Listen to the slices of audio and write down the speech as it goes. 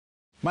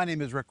My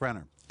name is Rick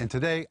Renner, and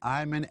today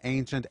I'm in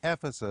ancient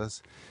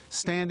Ephesus,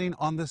 standing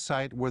on the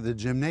site where the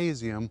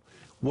gymnasium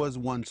was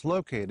once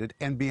located,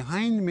 and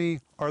behind me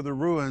are the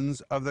ruins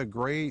of the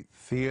great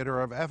theater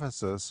of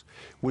Ephesus,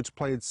 which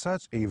played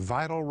such a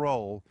vital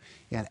role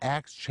in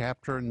Acts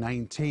chapter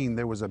 19.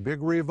 There was a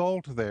big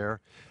revolt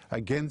there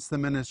against the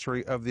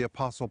ministry of the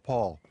Apostle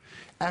Paul.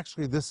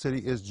 Actually, this city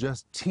is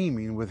just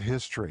teeming with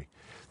history.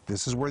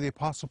 This is where the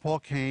Apostle Paul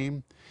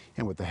came,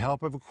 and with the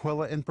help of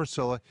Aquila and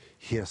Priscilla,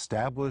 he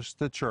established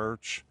the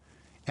church,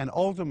 and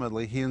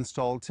ultimately he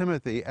installed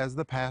Timothy as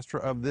the pastor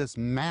of this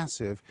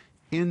massive,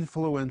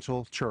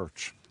 influential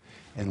church.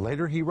 And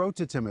later he wrote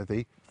to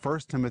Timothy, 1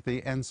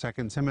 Timothy and 2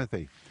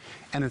 Timothy.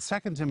 And in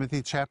 2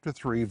 Timothy chapter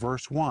 3,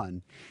 verse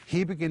 1,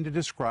 he began to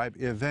describe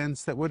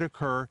events that would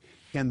occur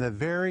in the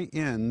very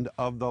end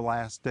of the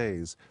last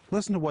days.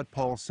 Listen to what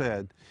Paul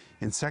said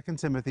in 2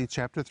 Timothy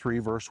chapter 3,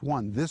 verse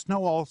 1. This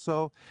know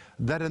also,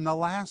 that in the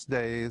last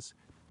days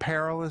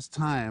perilous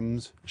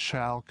times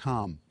shall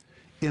come.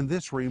 In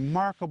this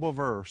remarkable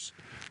verse,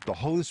 the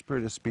Holy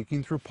Spirit is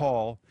speaking through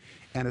Paul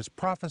and is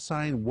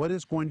prophesying what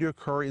is going to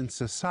occur in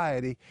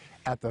society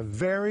at the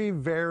very,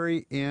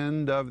 very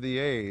end of the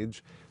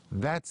age.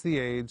 That's the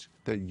age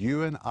that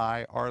you and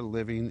I are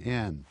living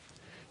in.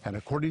 And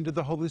according to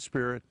the Holy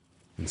Spirit,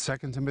 in 2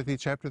 Timothy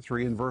chapter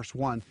 3 and verse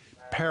 1,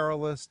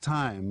 perilous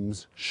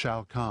times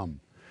shall come.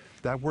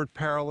 That word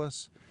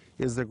perilous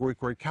is the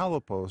Greek word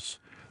kalopos.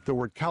 The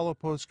word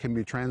kalopos can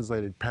be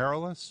translated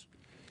perilous.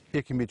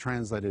 It can be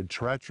translated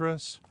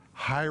treacherous,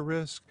 high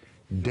risk,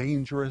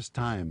 dangerous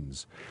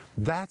times.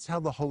 That's how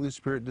the Holy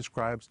Spirit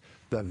describes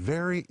the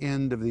very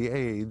end of the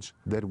age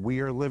that we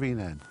are living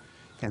in.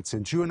 And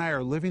since you and I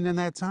are living in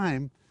that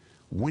time,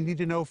 we need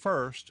to know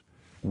first,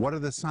 what are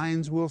the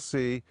signs we'll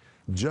see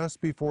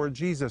just before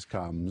Jesus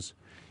comes?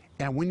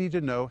 And we need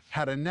to know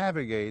how to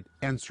navigate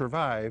and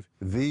survive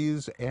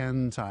these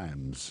end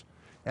times.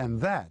 And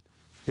that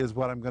is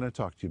what I'm going to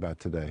talk to you about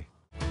today.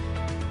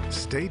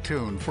 Stay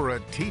tuned for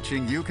a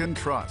teaching you can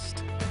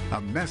trust,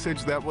 a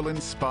message that will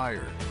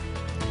inspire,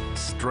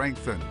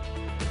 strengthen,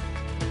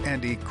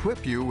 and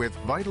equip you with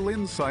vital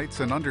insights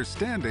and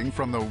understanding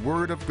from the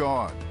Word of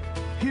God.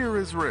 Here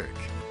is Rick.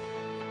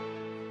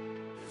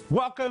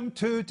 Welcome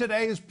to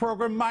today's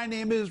program. My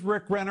name is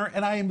Rick Renner,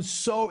 and I am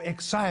so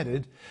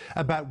excited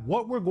about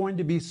what we're going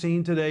to be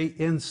seeing today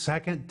in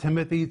 2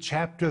 Timothy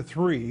chapter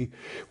 3,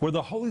 where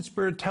the Holy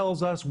Spirit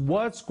tells us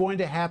what's going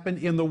to happen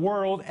in the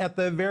world at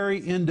the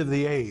very end of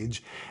the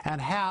age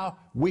and how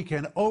we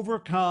can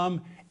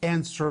overcome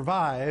and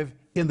survive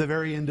in the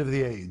very end of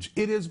the age.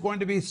 It is going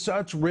to be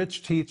such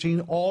rich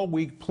teaching all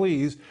week.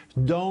 Please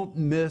don't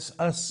miss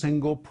a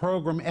single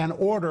program and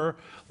order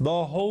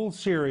the whole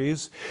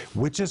series,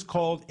 which is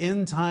called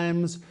End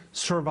Times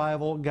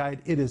Survival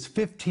Guide. It is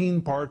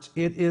 15 parts.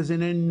 It is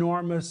an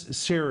enormous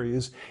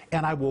series,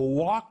 and I will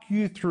walk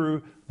you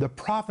through the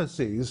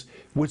prophecies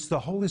which the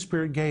Holy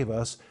Spirit gave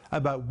us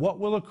about what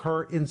will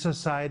occur in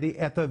society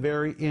at the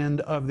very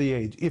end of the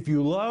age. If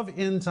you love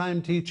end time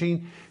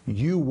teaching,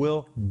 you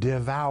will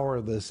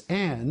devour this.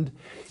 And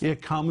it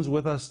comes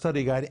with a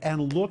study guide.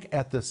 And look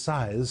at the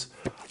size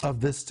of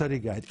this study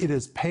guide. It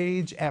is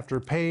page after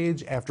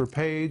page after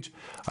page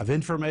of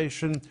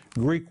information,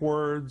 Greek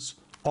words,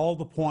 all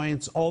the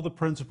points, all the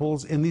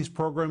principles in these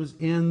programs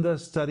in the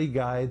study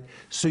guide,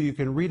 so you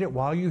can read it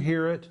while you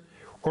hear it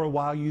or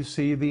while you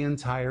see the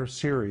entire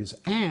series.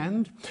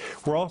 And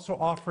we're also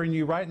offering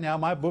you right now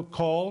my book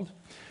called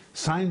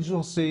Signs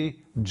You'll See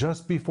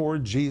Just Before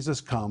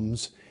Jesus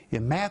Comes.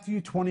 In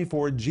Matthew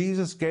 24,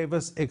 Jesus gave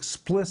us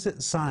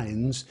explicit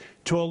signs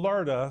to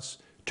alert us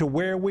to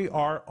where we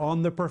are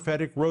on the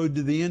prophetic road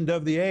to the end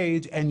of the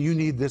age, and you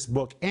need this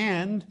book.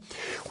 And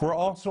we're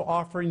also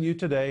offering you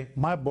today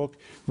my book,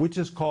 which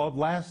is called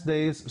Last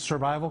Days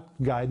Survival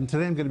Guide. And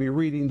today I'm going to be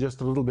reading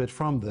just a little bit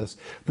from this.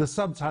 The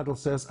subtitle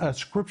says, A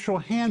Scriptural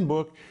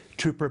Handbook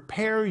to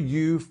Prepare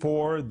You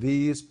for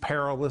These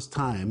Perilous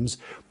Times.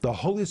 The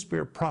Holy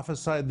Spirit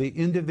prophesied the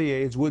end of the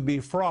age would be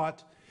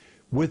fraught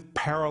with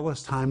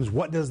perilous times.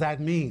 What does that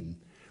mean?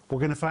 We're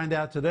going to find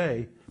out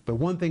today. But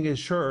one thing is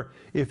sure,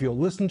 if you'll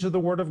listen to the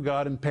Word of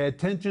God and pay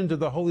attention to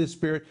the Holy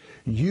Spirit,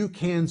 you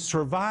can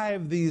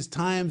survive these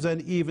times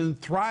and even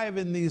thrive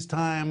in these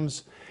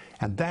times.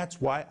 And that's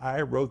why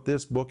I wrote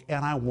this book,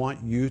 and I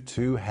want you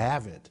to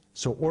have it.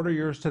 So order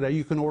yours today.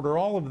 You can order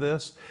all of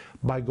this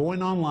by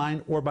going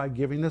online or by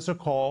giving us a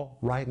call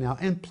right now.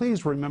 And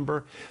please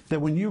remember that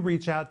when you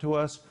reach out to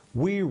us,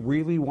 we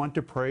really want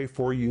to pray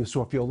for you.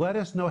 So if you'll let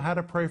us know how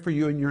to pray for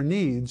you and your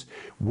needs,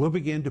 we'll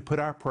begin to put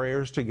our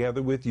prayers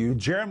together with you.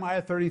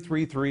 Jeremiah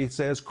 33:3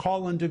 says,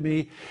 Call unto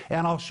me,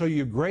 and I'll show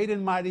you great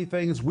and mighty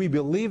things. We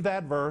believe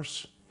that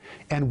verse.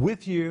 And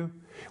with you,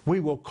 we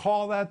will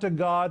call out to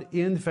God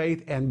in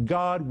faith, and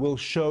God will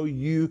show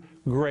you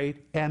great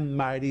and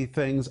mighty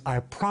things. I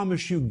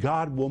promise you,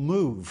 God will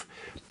move.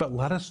 But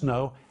let us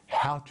know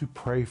how to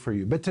pray for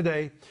you. But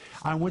today,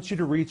 I want you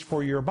to reach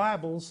for your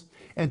Bibles,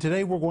 and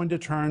today we're going to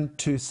turn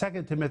to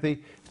 2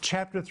 Timothy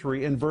chapter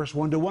 3 and verse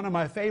 1 to one of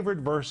my favorite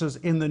verses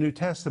in the New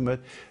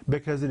Testament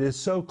because it is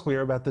so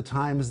clear about the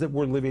times that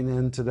we're living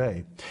in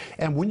today.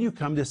 And when you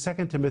come to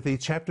 2 Timothy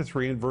chapter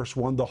 3 and verse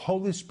 1, the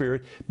Holy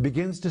Spirit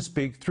begins to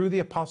speak through the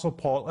Apostle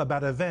Paul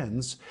about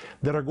events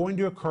that are going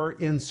to occur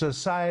in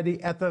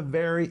society at the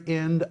very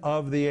end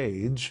of the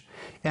age.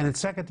 And in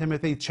 2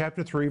 Timothy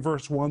chapter 3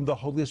 verse 1, the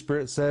Holy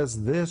Spirit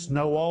says, "This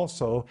know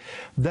also,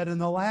 that in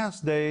the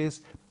last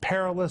days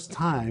perilous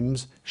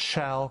times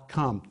shall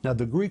come." Now,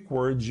 the Greek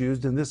words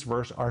used in this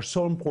verse are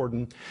so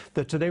important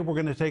that today we're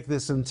going to take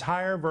this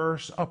entire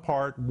verse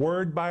apart,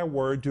 word by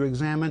word, to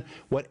examine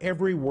what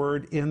every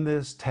word in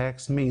this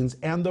text means.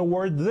 And the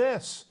word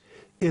 "this"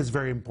 is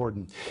very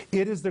important.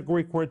 It is the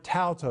Greek word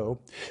tauto,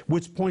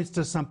 which points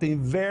to something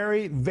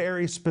very,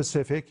 very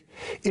specific.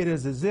 It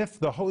is as if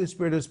the Holy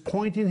Spirit is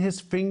pointing his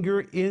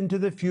finger into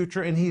the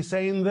future and he's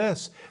saying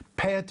this,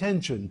 pay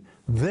attention,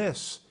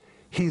 this.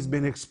 He's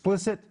been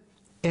explicit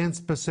and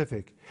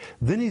specific.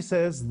 Then he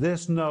says,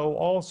 "This know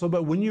also,"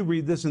 but when you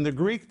read this in the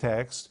Greek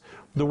text,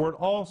 the word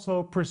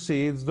 "also"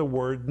 precedes the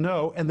word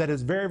 "know," and that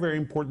is very, very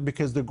important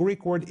because the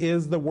Greek word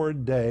is the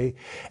word "day,"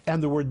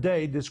 and the word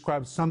 "day"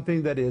 describes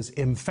something that is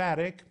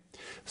emphatic,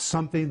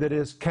 something that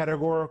is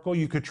categorical.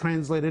 You could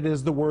translate it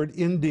as the word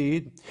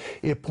 "indeed."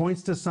 It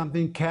points to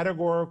something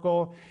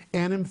categorical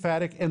and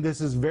emphatic, and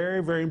this is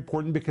very, very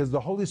important because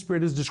the Holy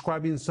Spirit is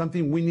describing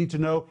something we need to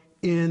know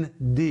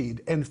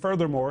indeed. And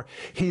furthermore,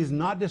 he's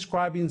not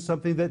describing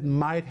something that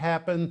might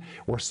happen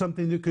or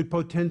something that could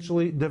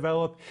potentially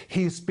develop.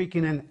 He's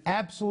speaking in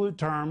absolute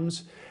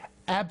terms,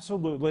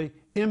 absolutely,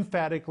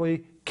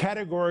 emphatically,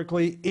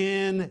 categorically,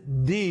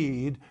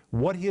 indeed.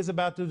 What he is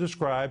about to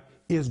describe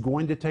is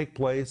going to take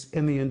place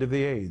in the end of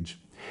the age.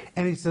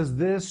 And he says,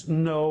 "This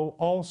know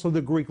also."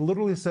 The Greek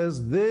literally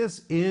says,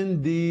 "This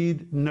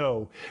indeed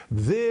know."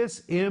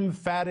 This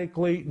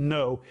emphatically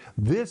know.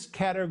 This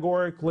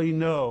categorically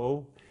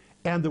know.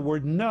 And the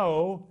word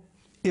 "know"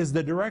 is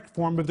the direct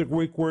form of the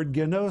Greek word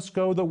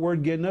gnosko. The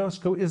word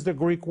gnosko is the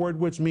Greek word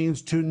which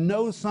means to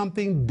know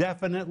something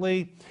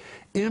definitely,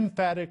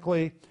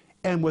 emphatically,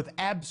 and with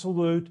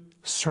absolute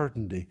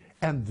certainty.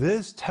 And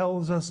this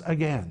tells us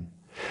again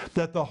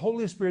that the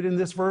Holy Spirit in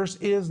this verse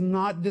is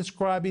not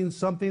describing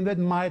something that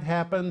might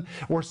happen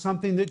or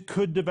something that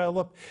could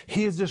develop.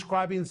 He is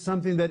describing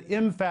something that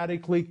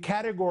emphatically,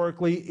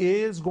 categorically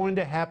is going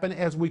to happen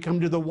as we come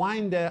to the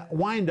wind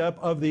up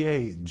of the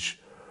age.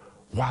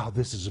 Wow,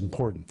 this is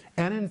important.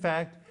 And in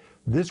fact,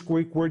 this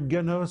Greek word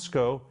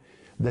gnosko,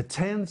 the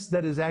tense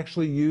that is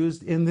actually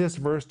used in this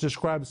verse,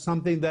 describes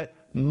something that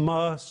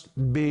must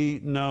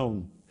be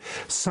known,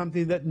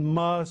 something that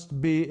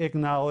must be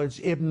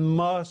acknowledged. It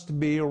must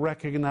be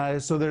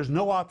recognized. So there's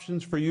no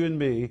options for you and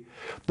me.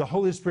 The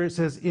Holy Spirit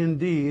says,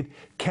 indeed,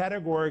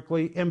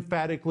 categorically,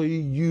 emphatically,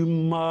 you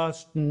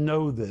must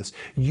know this.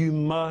 You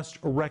must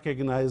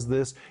recognize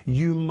this.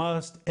 You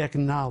must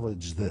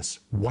acknowledge this.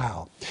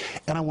 Wow.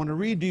 And I want to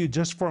read to you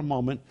just for a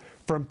moment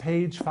from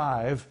page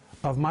 5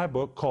 of my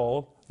book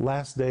called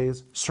Last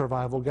Days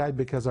Survival Guide,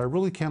 because I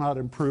really cannot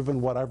improve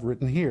on what I've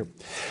written here.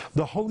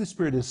 The Holy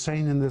Spirit is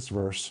saying in this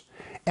verse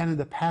and in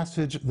the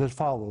passage that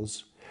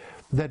follows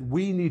that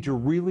we need to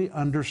really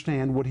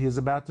understand what he is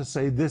about to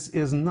say. This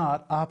is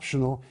not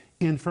optional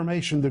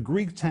information. The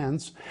Greek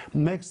tense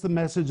makes the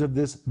message of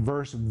this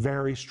verse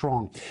very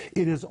strong.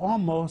 It is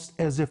almost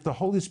as if the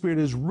Holy Spirit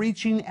is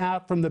reaching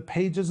out from the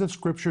pages of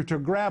Scripture to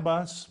grab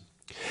us,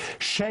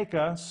 shake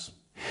us,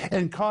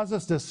 and cause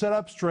us to sit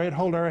up straight,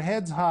 hold our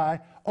heads high,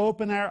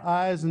 open our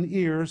eyes and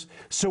ears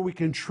so we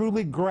can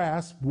truly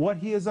grasp what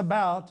he is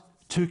about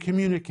to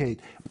communicate.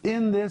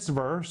 In this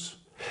verse,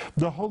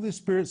 the Holy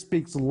Spirit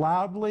speaks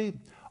loudly,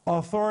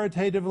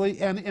 authoritatively,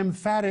 and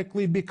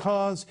emphatically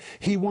because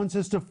he wants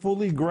us to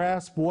fully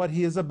grasp what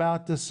he is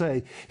about to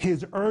say.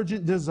 His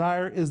urgent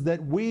desire is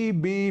that we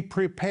be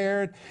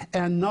prepared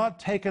and not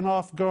taken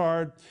off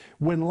guard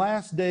when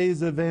last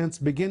days events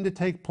begin to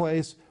take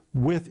place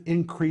with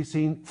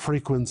increasing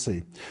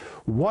frequency.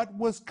 What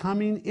was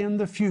coming in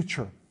the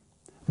future,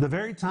 the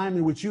very time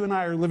in which you and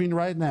I are living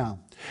right now,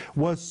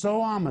 was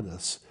so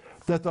ominous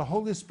that the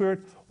Holy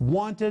Spirit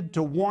wanted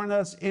to warn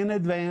us in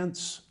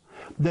advance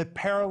that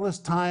perilous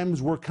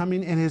times were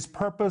coming, and his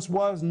purpose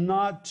was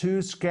not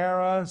to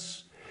scare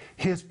us.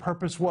 His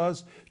purpose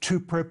was to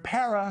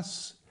prepare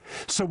us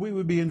so we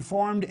would be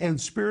informed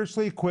and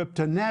spiritually equipped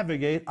to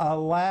navigate a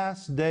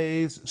last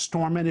days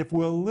storm. And if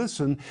we'll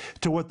listen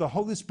to what the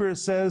Holy Spirit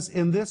says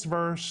in this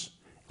verse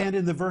and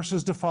in the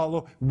verses to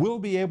follow, we'll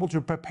be able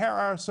to prepare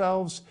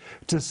ourselves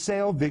to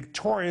sail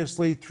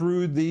victoriously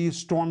through these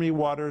stormy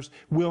waters.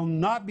 We'll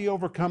not be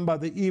overcome by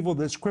the evil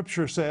that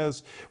Scripture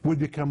says would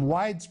become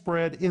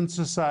widespread in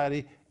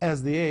society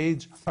as the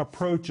age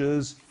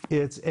approaches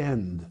its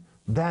end.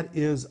 That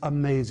is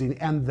amazing.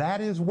 And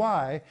that is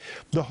why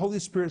the Holy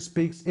Spirit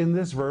speaks in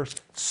this verse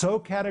so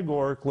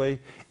categorically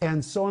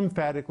and so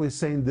emphatically,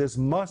 saying this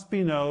must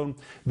be known,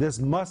 this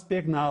must be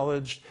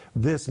acknowledged,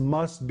 this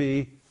must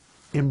be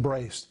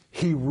embraced.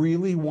 He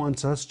really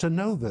wants us to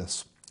know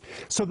this.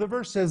 So the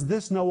verse says,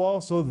 "This know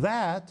also,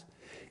 that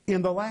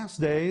in the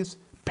last days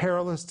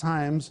perilous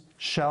times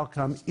shall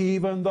come.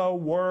 Even the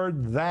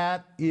word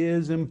that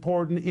is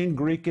important in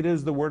Greek, it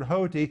is the word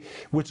hoti,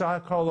 which I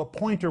call a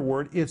pointer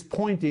word. It's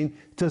pointing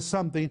to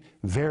something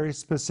very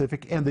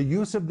specific. And the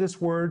use of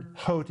this word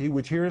hoti,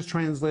 which here is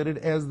translated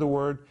as the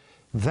word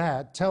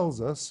that,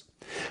 tells us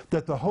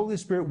that the Holy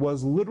Spirit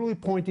was literally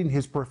pointing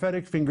his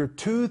prophetic finger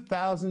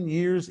 2,000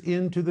 years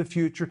into the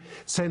future,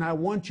 saying, I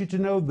want you to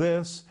know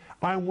this.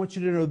 I want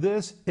you to know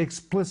this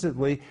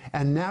explicitly.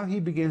 And now he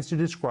begins to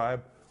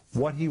describe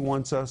what he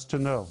wants us to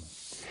know.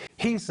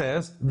 He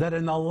says that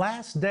in the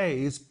last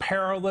days,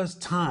 perilous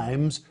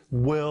times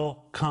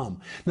will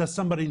come. Now,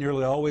 somebody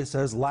nearly always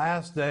says,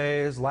 last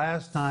days,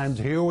 last times,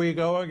 here we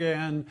go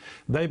again.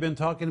 They've been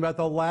talking about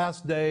the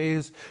last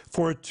days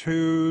for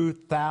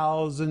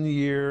 2,000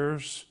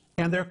 years,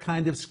 and they're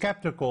kind of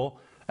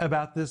skeptical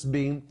about this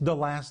being the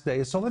last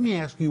days. So let me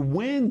ask you,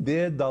 when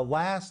did the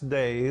last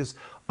days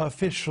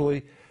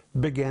officially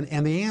begin?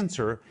 And the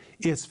answer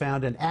is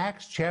found in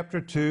Acts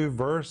chapter 2,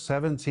 verse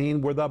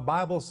 17, where the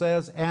Bible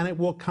says, and it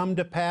will come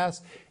to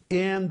pass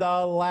in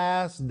the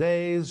last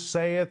days,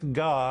 saith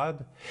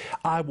God,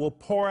 I will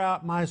pour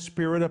out my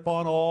Spirit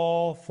upon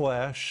all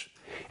flesh.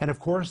 And of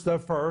course, the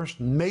first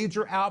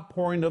major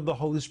outpouring of the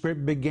Holy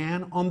Spirit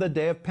began on the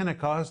day of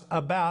Pentecost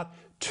about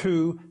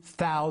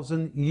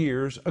 2,000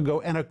 years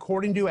ago. And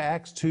according to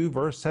Acts 2,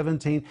 verse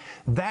 17,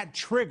 that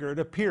triggered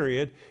a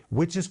period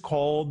which is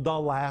called the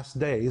last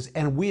days.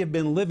 And we have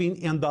been living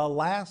in the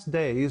last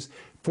days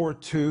for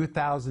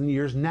 2,000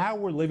 years. Now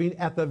we're living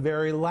at the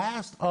very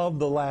last of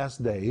the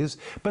last days.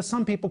 But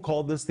some people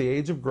call this the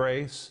age of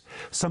grace.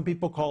 Some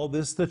people call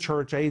this the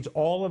church age.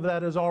 All of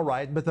that is all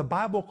right. But the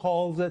Bible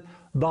calls it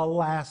the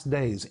last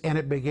days. And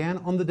it began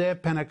on the day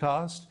of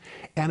Pentecost.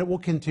 And it will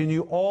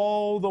continue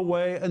all the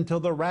way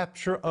until the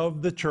rapture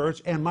of the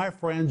church. And my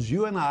friends,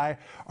 you and I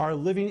are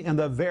living in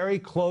the very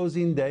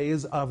closing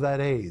days of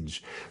that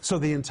age. So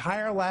the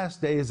entire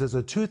last days is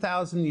a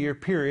 2,000-year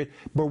period,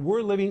 but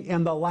we're living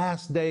in the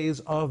last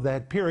days of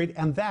that period,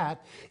 and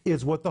that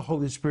is what the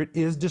Holy Spirit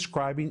is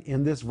describing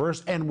in this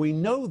verse. And we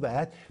know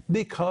that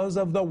because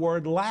of the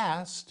word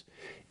last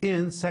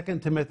in 2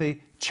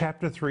 Timothy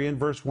chapter 3 and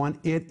verse 1.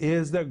 It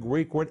is the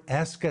Greek word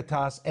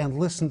eschatos. And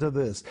listen to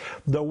this.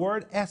 The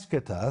word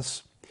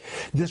eschatos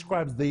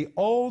describes the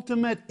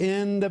ultimate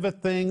end of a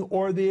thing,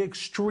 or the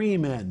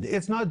extreme end.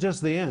 It's not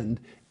just the end.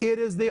 It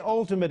is the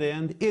ultimate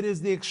end. It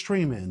is the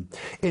extreme end.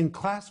 In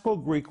classical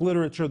Greek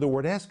literature, the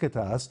word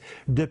eschatos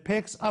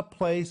depicts a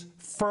place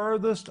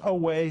furthest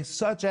away,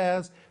 such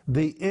as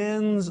the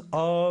ends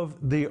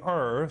of the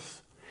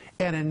earth.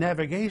 And in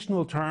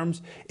navigational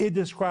terms, it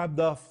described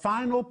the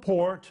final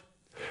port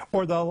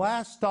or the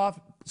last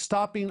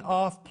stopping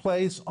off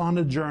place on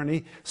a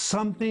journey,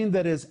 something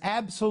that is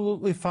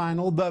absolutely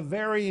final, the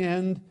very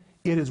end.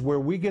 It is where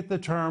we get the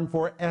term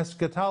for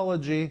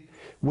eschatology,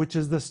 which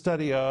is the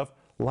study of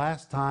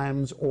last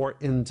times or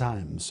end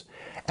times.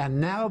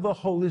 And now the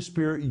Holy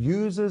Spirit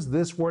uses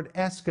this word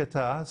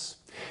eschatos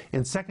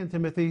in 2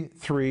 Timothy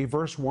 3,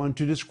 verse 1,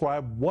 to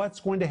describe what's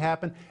going to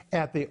happen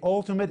at the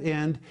ultimate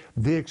end,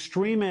 the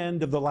extreme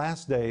end of the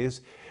last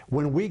days.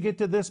 When we get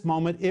to this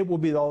moment, it will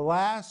be the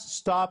last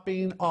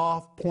stopping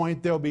off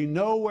point. There'll be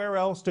nowhere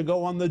else to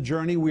go on the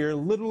journey. We are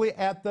literally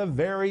at the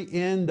very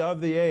end of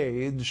the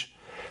age.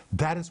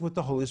 That is what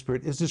the Holy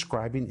Spirit is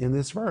describing in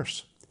this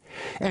verse.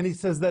 And he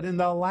says that in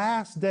the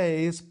last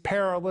days,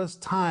 perilous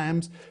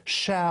times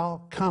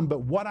shall come.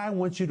 But what I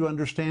want you to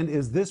understand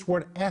is this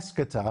word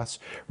eschatos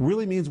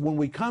really means when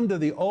we come to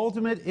the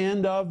ultimate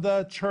end of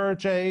the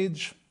church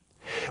age,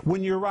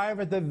 when you arrive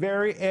at the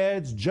very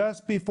edge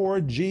just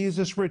before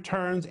Jesus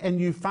returns and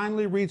you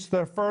finally reach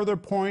the further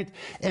point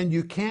and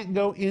you can't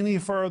go any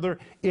further,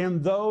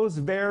 in those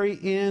very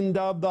end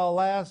of the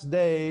last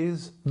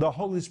days, the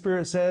Holy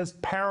Spirit says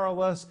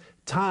perilous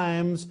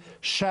times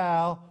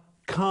shall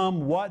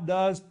come. What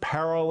does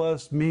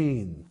perilous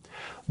mean?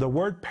 The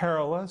word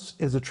perilous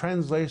is a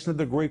translation of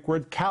the Greek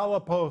word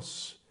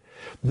kalapos.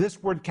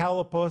 This word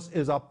kalapos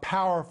is a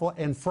powerful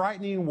and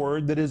frightening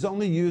word that is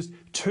only used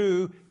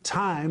 2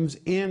 times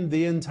in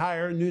the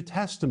entire New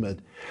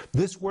Testament.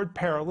 This word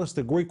perilous,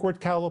 the Greek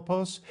word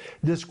kalapos,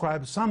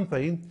 describes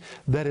something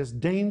that is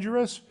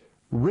dangerous,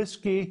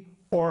 risky,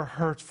 or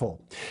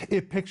hurtful.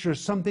 It pictures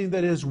something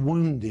that is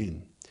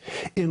wounding.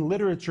 In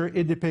literature,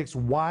 it depicts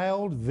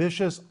wild,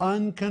 vicious,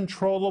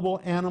 uncontrollable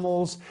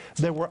animals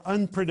that were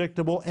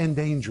unpredictable and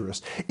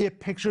dangerous. It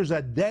pictures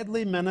a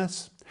deadly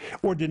menace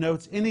or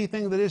denotes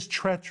anything that is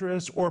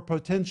treacherous or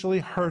potentially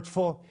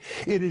hurtful.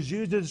 It is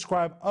used to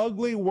describe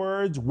ugly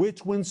words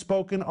which, when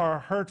spoken, are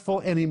hurtful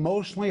and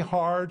emotionally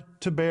hard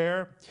to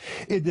bear.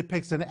 It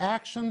depicts an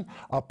action,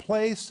 a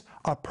place,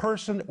 a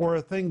person, or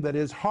a thing that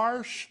is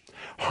harsh,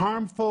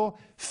 harmful,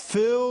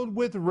 filled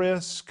with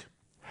risk.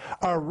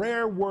 A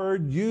rare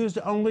word used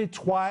only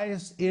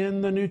twice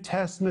in the New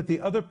Testament. The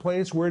other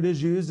place where it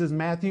is used is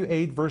Matthew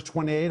 8, verse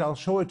 28. I'll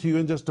show it to you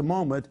in just a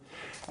moment.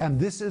 And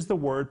this is the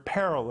word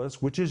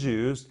perilous, which is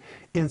used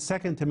in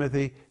 2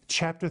 Timothy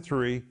chapter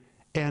 3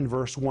 and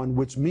verse 1,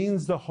 which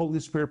means the Holy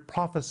Spirit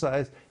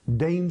prophesies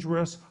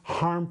dangerous,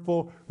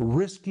 harmful,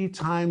 risky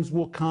times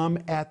will come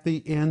at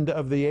the end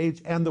of the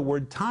age. And the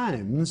word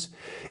times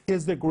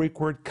is the Greek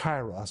word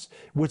kairos,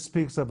 which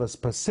speaks of a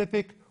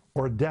specific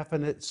or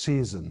definite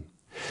season.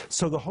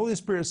 So the Holy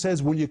Spirit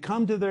says when you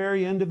come to the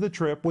very end of the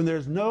trip, when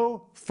there's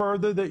no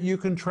further that you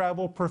can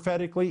travel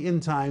prophetically in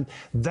time,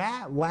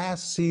 that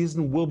last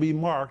season will be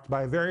marked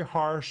by very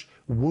harsh,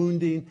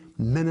 wounding,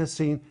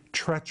 menacing,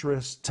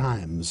 treacherous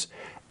times.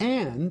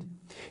 And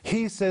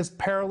he says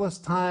perilous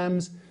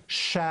times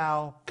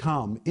shall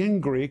come. In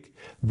Greek,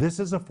 this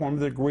is a form of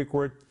the Greek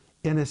word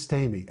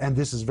enistemi. And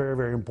this is very,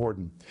 very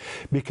important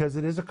because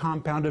it is a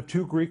compound of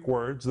two Greek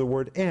words, the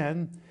word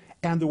en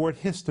and the word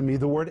histemi.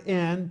 The word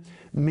en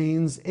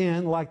means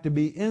in, like to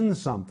be in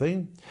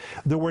something.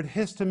 The word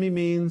histemi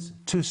means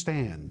to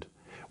stand.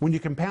 When you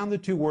compound the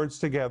two words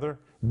together,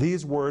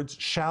 these words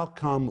shall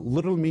come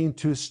literally mean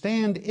to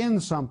stand in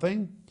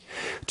something,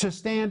 to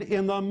stand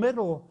in the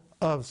middle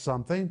of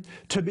something,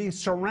 to be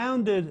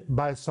surrounded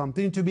by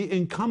something, to be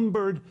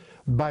encumbered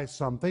by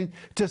something,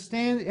 to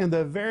stand in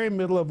the very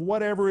middle of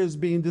whatever is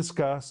being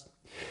discussed.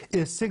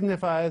 It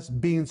signifies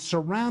being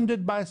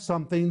surrounded by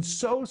something,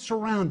 so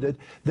surrounded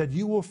that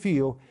you will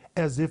feel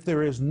as if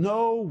there is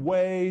no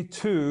way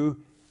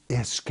to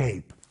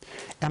escape.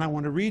 And I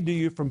want to read to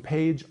you from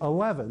page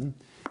 11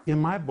 in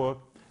my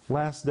book,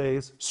 Last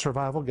Days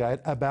Survival Guide,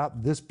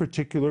 about this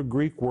particular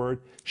Greek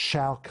word,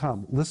 shall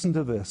come. Listen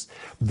to this.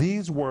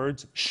 These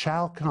words,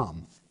 shall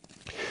come,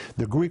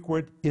 the Greek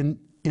word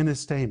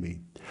enistemi,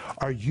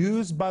 are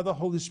used by the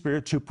Holy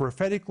Spirit to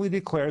prophetically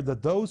declare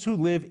that those who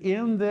live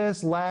in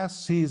this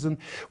last season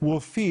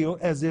will feel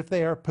as if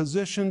they are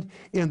positioned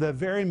in the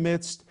very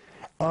midst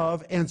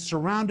of and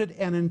surrounded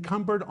and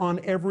encumbered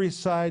on every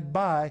side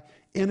by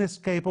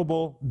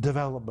inescapable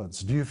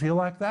developments. Do you feel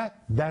like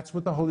that? That's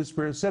what the Holy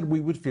Spirit said we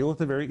would feel at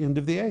the very end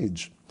of the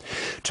age.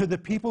 To the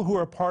people who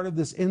are part of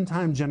this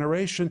end-time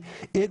generation,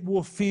 it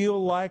will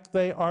feel like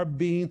they are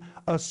being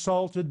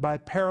assaulted by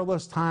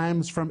perilous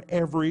times from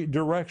every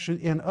direction.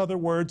 In other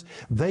words,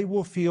 they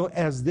will feel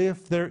as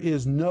if there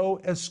is no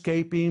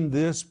escaping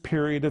this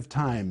period of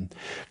time.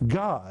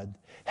 God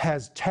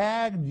has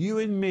tagged you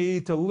and me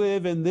to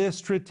live in this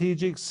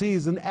strategic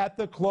season at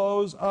the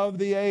close of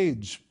the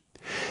age.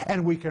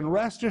 And we can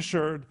rest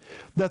assured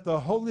that the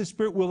Holy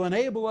Spirit will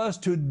enable us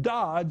to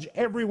dodge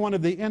every one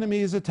of the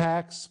enemy's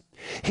attacks.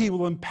 He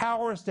will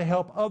empower us to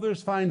help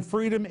others find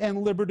freedom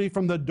and liberty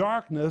from the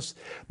darkness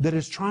that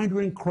is trying to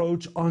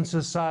encroach on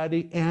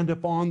society and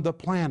upon the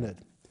planet.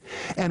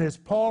 And as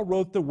Paul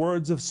wrote the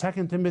words of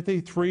 2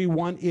 Timothy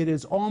 3:1, it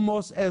is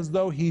almost as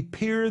though he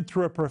peered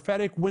through a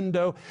prophetic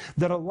window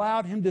that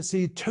allowed him to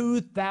see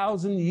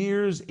 2,000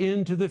 years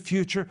into the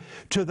future,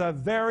 to the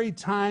very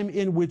time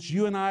in which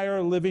you and I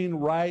are living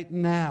right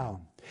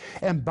now.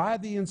 And by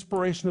the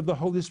inspiration of the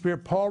Holy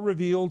Spirit, Paul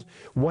revealed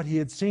what he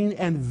had seen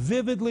and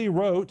vividly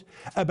wrote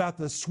about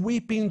the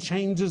sweeping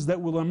changes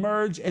that will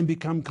emerge and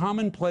become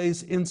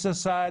commonplace in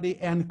society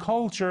and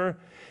culture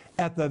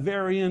at the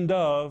very end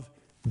of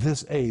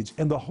this age.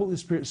 And the Holy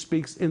Spirit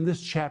speaks in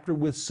this chapter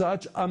with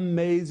such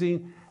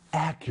amazing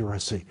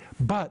accuracy.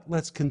 But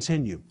let's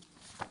continue.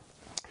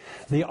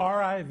 The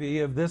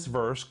RIV of this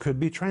verse could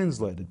be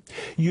translated: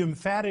 you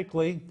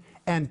emphatically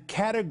and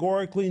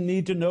categorically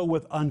need to know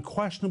with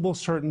unquestionable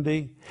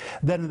certainty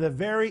that in the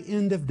very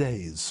end of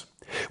days,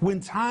 when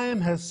time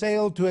has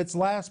sailed to its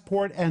last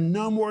port and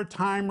no more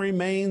time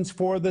remains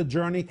for the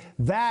journey,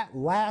 that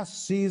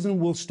last season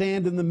will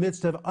stand in the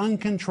midst of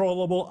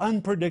uncontrollable,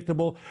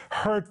 unpredictable,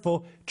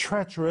 hurtful,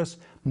 treacherous,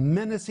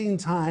 menacing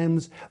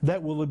times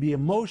that will be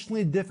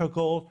emotionally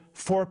difficult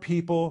for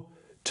people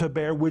to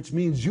bear, which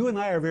means you and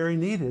I are very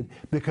needed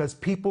because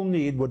people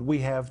need what we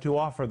have to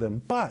offer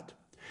them. But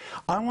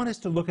I want us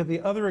to look at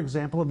the other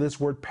example of this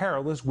word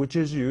perilous, which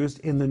is used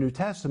in the New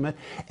Testament,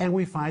 and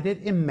we find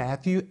it in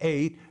Matthew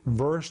 8,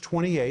 verse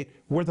 28,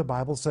 where the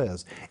Bible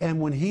says, "And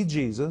when he,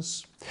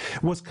 Jesus,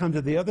 was come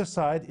to the other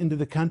side into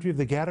the country of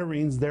the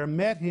Gadarenes, there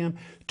met him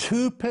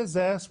two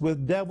possessed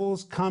with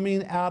devils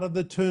coming out of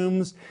the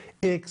tombs,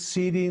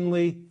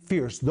 exceedingly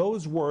fierce."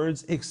 Those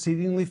words,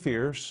 exceedingly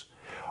fierce,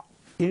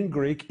 in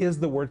Greek is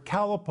the word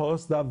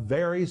kalopos, the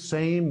very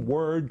same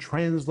word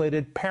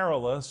translated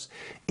perilous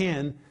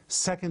in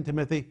 2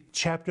 Timothy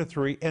chapter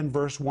 3 and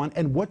verse 1.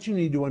 And what you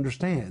need to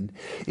understand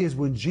is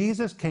when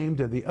Jesus came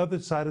to the other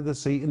side of the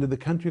sea into the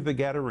country of the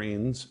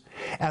Gadarenes,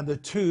 and the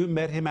two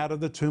met him out of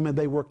the tomb, and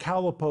they were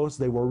kalopos,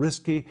 they were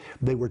risky,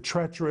 they were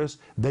treacherous,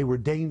 they were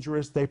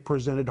dangerous, they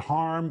presented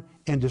harm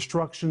and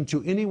destruction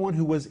to anyone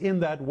who was in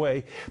that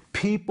way.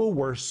 People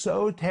were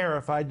so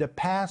terrified to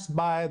pass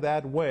by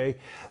that way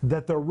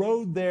that the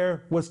road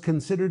there was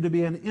considered to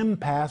be an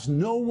impasse.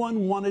 No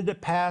one wanted to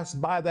pass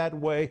by that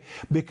way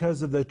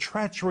because of the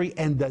treachery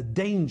and the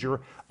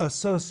danger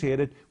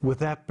associated with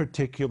that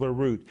particular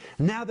route.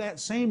 Now that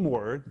same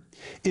word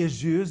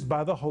is used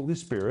by the Holy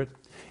Spirit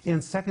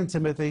in 2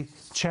 Timothy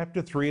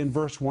chapter 3 and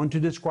verse 1 to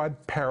describe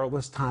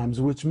perilous times,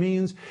 which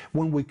means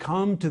when we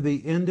come to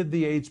the end of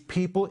the age,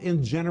 people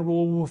in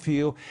general will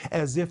feel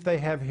as if they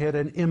have hit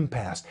an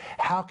impasse.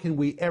 How can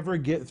we ever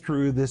get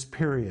through this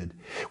period?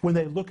 When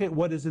they look at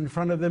what is in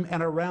front of them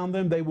and around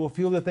them, they will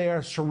feel that they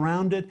are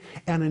surrounded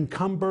and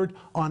encumbered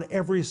on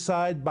every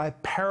side by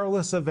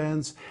perilous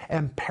events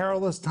and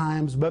perilous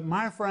times. But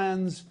my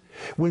friends,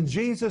 when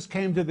Jesus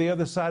came to the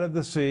other side of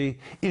the sea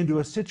into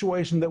a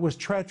situation that was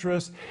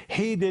treacherous,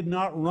 he did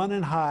not run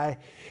and hide.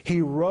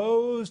 He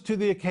rose to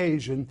the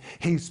occasion.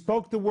 He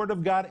spoke the word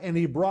of God and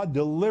he brought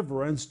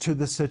deliverance to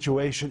the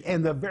situation.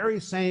 In the very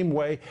same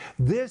way,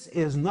 this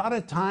is not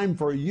a time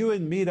for you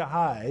and me to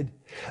hide.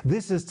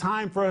 This is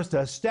time for us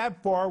to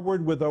step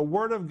forward with the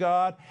word of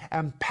God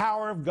and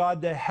power of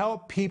God to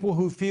help people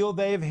who feel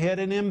they've hit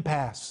an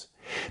impasse.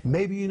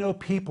 Maybe you know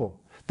people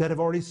that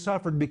have already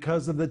suffered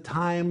because of the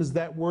times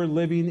that we're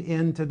living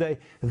in today.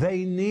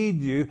 They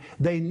need you.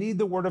 They need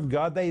the Word of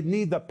God. They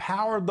need the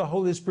power of the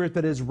Holy Spirit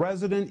that is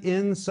resident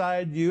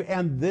inside you.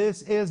 And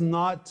this is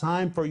not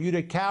time for you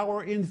to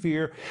cower in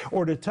fear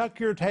or to tuck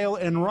your tail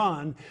and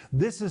run.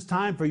 This is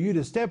time for you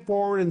to step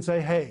forward and say,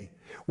 hey,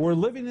 we're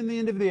living in the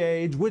end of the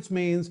age, which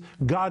means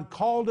God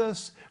called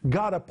us,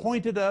 God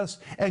appointed us,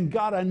 and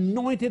God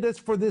anointed us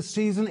for this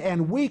season,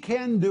 and we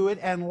can do it.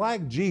 And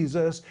like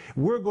Jesus,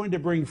 we're going to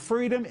bring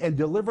freedom and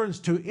deliverance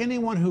to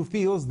anyone who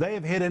feels they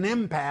have hit an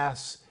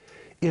impasse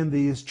in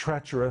these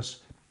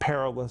treacherous,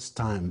 perilous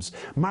times.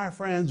 My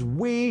friends,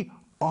 we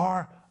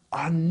are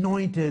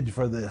anointed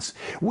for this.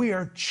 We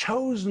are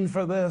chosen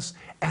for this,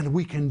 and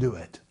we can do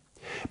it.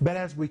 But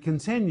as we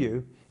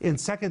continue in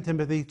 2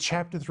 Timothy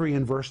chapter 3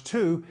 and verse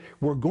 2,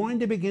 we're going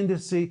to begin to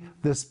see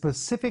the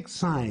specific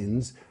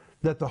signs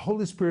that the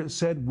Holy Spirit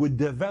said would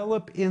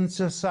develop in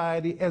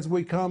society as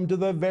we come to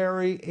the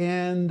very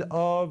end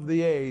of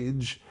the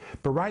age.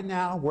 But right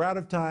now, we're out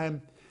of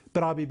time,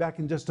 but I'll be back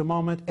in just a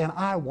moment, and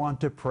I want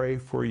to pray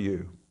for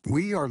you.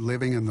 We are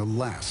living in the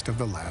last of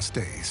the last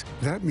days.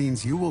 That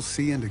means you will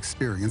see and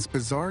experience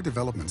bizarre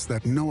developments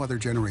that no other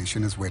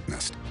generation has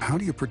witnessed. How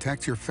do you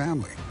protect your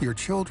family, your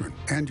children,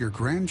 and your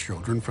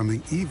grandchildren from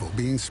the evil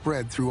being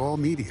spread through all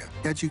media,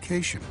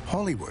 education,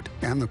 Hollywood,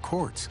 and the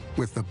courts?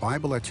 With the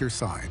Bible at your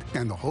side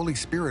and the Holy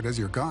Spirit as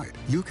your guide,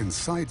 you can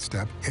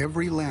sidestep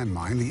every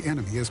landmine the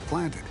enemy has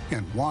planted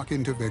and walk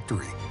into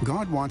victory.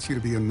 God wants you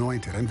to be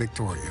anointed and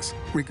victorious,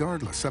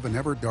 regardless of an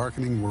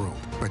ever-darkening world.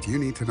 But you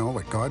need to know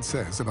what God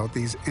says about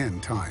these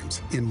end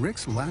times. In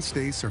Rick's Last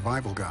Days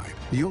Survival Guide,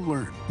 you'll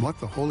learn what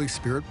the Holy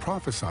Spirit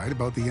prophesied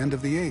about the end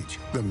of the age,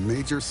 the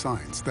major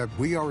signs that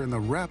we are in the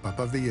wrap-up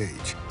of the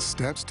age,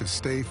 steps to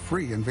stay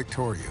free and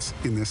victorious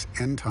in this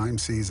end time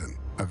season.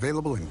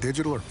 Available in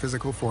digital or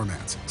physical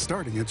formats,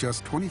 starting at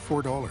just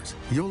 $24.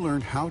 You'll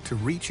learn how to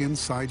reach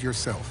inside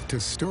yourself to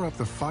stir up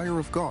the fire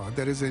of God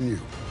that is in you.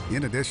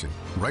 In addition,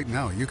 right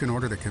now you can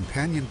order the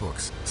companion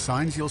books,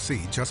 Signs You'll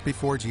See Just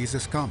Before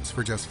Jesus Comes,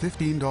 for just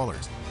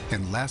 $15,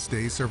 and Last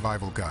Days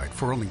Survival Guide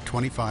for only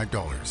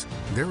 $25.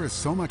 There is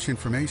so much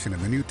information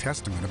in the New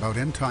Testament about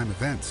end-time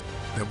events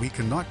that we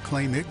cannot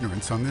claim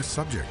ignorance on this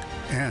subject.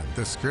 And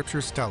the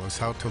Scriptures tell us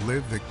how to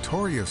live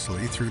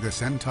victoriously through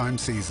this end-time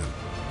season.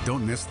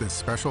 Don't miss this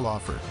special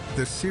offer,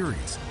 this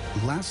series,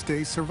 Last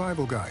Days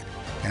Survival Guide,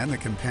 and the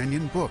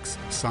companion books,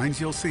 Signs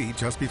You'll See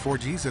Just Before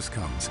Jesus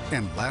Comes,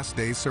 and Last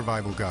Days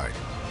Survival Guide.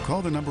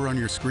 Call the number on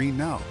your screen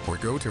now or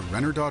go to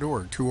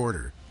renner.org to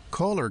order.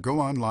 Call or go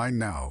online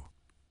now.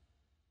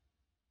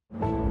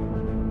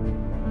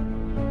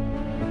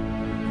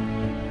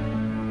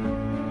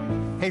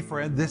 Hey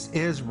friend, this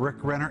is Rick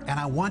Renner, and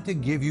I want to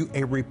give you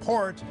a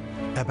report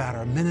about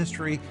our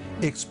ministry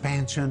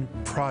expansion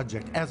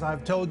project. As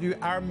I've told you,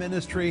 our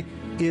ministry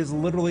is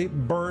literally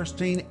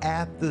bursting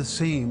at the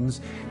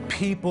seams.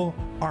 People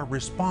are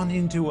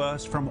responding to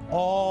us from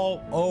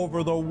all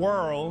over the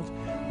world.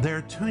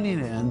 They're tuning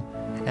in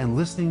and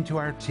listening to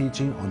our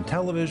teaching on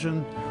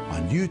television,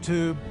 on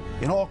YouTube,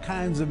 in all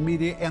kinds of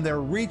media, and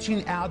they're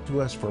reaching out to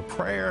us for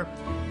prayer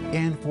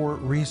and for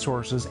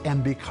resources.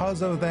 And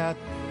because of that,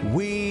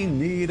 we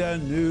need a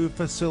new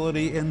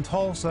facility in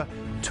Tulsa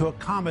to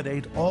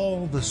accommodate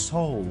all the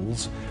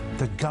souls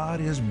that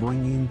God is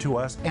bringing to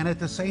us. And at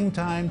the same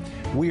time,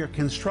 we are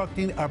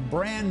constructing a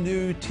brand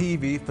new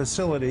TV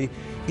facility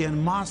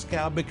in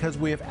Moscow because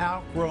we have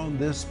outgrown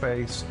this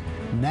space.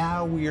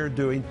 Now we are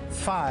doing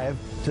 5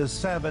 to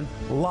 7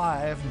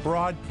 live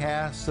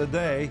broadcasts a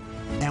day,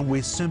 and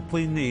we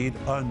simply need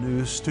a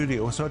new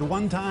studio. So at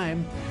one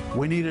time,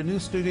 we need a new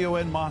studio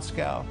in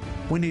Moscow,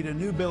 we need a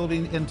new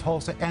building in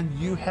Tulsa, and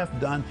you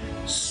have done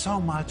so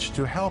much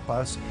to help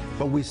us,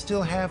 but we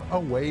still have a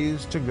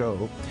ways to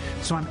go.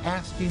 So I'm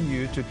asking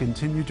you to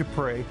continue to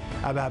pray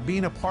about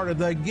being a part of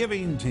the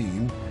giving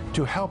team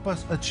to help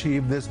us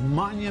achieve this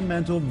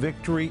monumental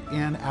victory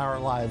in our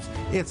lives.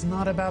 It's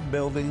not about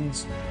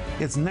buildings.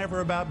 It's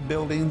never about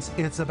buildings.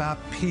 It's about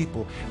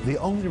people. The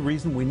only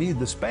reason we need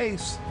the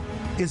space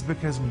is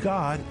because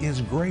God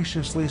is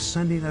graciously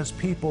sending us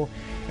people,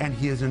 and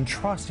He is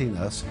entrusting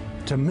us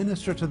to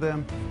minister to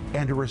them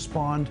and to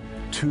respond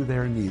to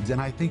their needs.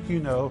 And I think you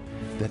know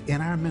that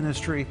in our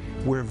ministry,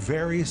 we're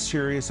very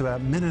serious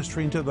about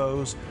ministering to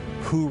those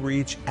who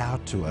reach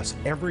out to us.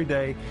 Every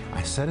day,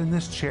 I sit in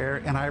this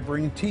chair and I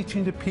bring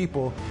teaching to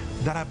people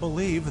that I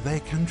believe they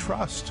can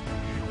trust.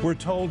 We're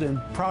told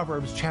in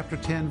Proverbs chapter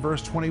 10,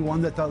 verse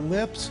 21, that the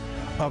lips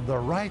of the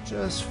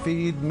righteous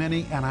feed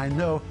many, and I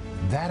know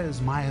that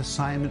is my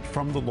assignment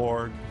from the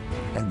Lord.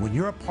 And when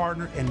you're a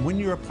partner and when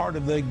you're a part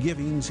of the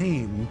giving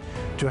team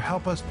to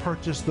help us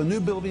purchase the new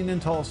building in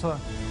Tulsa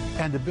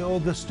and to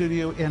build the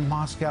studio in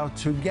Moscow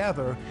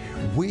together,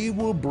 we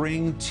will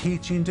bring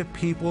teaching to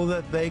people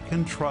that they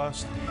can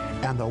trust,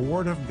 and the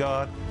Word of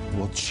God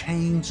will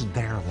change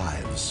their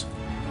lives.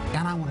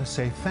 And I want to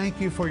say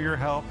thank you for your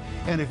help.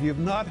 And if you've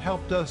not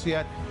helped us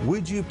yet,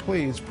 would you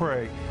please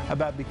pray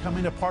about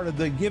becoming a part of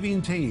the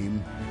giving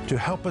team to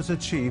help us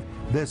achieve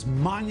this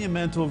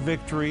monumental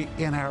victory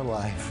in our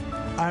life?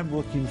 I'm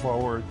looking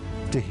forward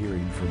to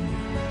hearing from you.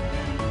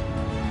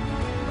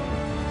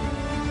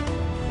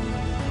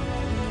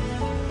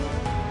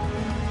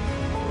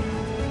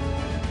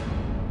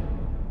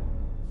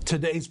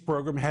 Today's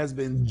program has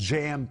been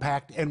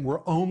jam-packed, and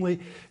we're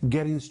only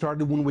getting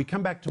started. When we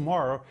come back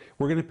tomorrow,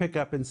 we're going to pick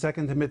up in 2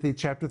 Timothy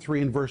chapter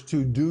 3 and verse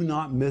 2. Do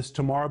not miss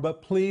tomorrow,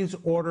 but please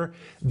order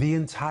the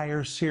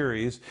entire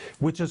series,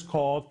 which is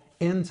called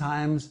End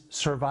Times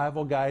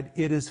Survival Guide.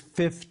 It is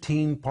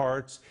 15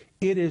 parts.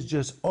 It is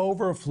just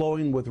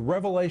overflowing with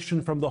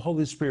revelation from the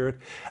Holy Spirit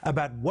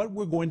about what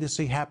we're going to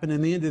see happen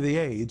in the end of the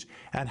age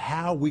and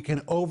how we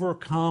can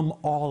overcome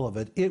all of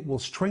it. It will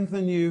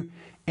strengthen you,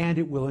 and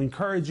it will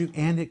encourage you,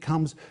 and it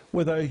comes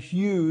with a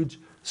huge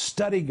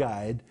study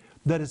guide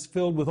that is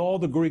filled with all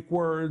the Greek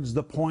words,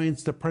 the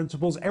points, the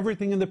principles.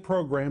 Everything in the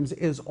programs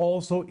is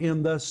also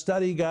in the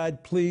study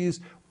guide.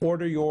 Please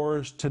order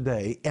yours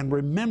today. And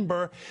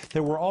remember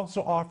that we're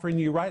also offering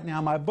you right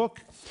now my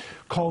book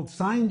called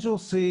Signs You'll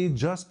See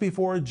Just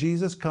Before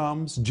Jesus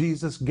Comes.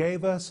 Jesus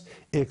gave us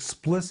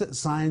explicit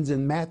signs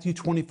in Matthew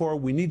 24.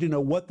 We need to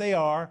know what they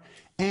are.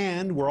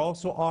 And we're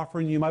also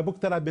offering you my book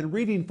that I've been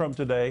reading from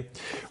today,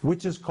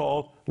 which is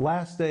called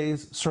Last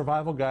Days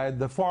Survival Guide.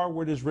 The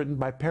foreword is written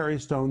by Perry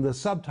Stone. The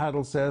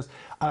subtitle says,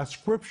 A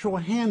Scriptural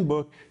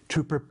Handbook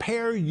to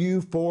Prepare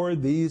You for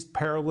These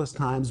Perilous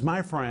Times.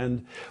 My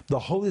friend, the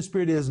Holy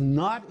Spirit is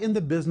not in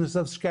the business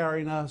of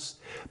scaring us,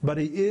 but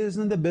He is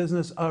in the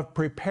business of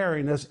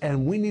preparing us,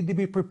 and we need to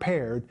be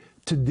prepared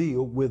to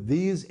deal with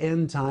these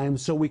end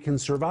times so we can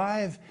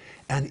survive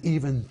and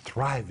even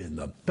thrive in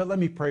them. But let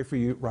me pray for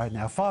you right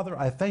now. Father,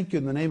 I thank you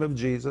in the name of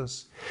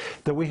Jesus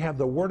that we have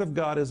the Word of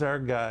God as our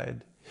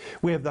guide.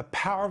 We have the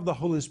power of the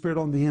Holy Spirit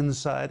on the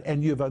inside,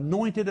 and you've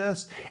anointed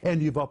us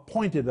and you've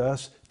appointed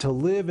us to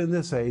live in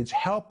this age.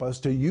 Help us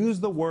to use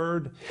the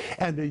Word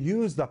and to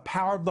use the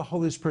power of the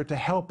Holy Spirit to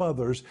help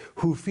others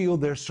who feel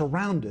they're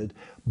surrounded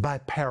by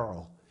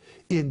peril.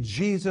 In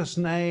Jesus'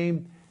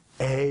 name,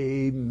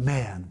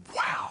 amen.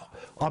 Wow.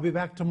 I'll be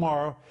back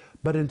tomorrow,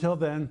 but until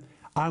then,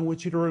 I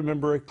want you to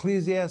remember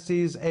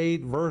Ecclesiastes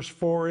 8, verse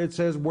 4. It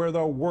says, where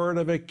the word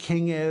of a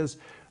king is,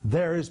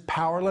 there is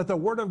power. Let the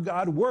Word of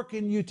God work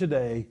in you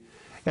today,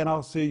 and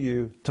I'll see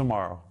you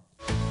tomorrow.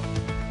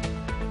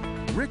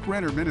 Rick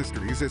Renner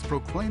Ministries is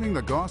proclaiming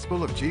the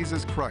gospel of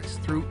Jesus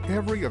Christ through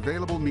every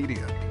available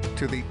media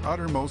to the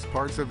uttermost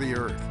parts of the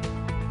earth.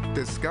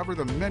 Discover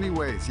the many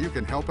ways you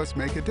can help us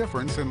make a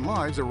difference in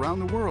lives around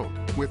the world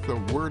with the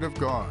Word of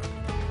God.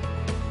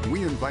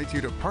 We invite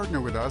you to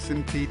partner with us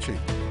in teaching,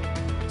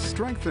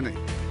 strengthening,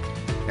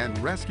 and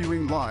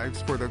rescuing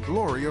lives for the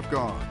glory of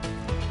God.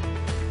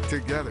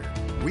 Together,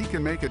 we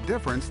can make a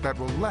difference that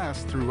will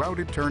last throughout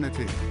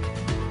eternity.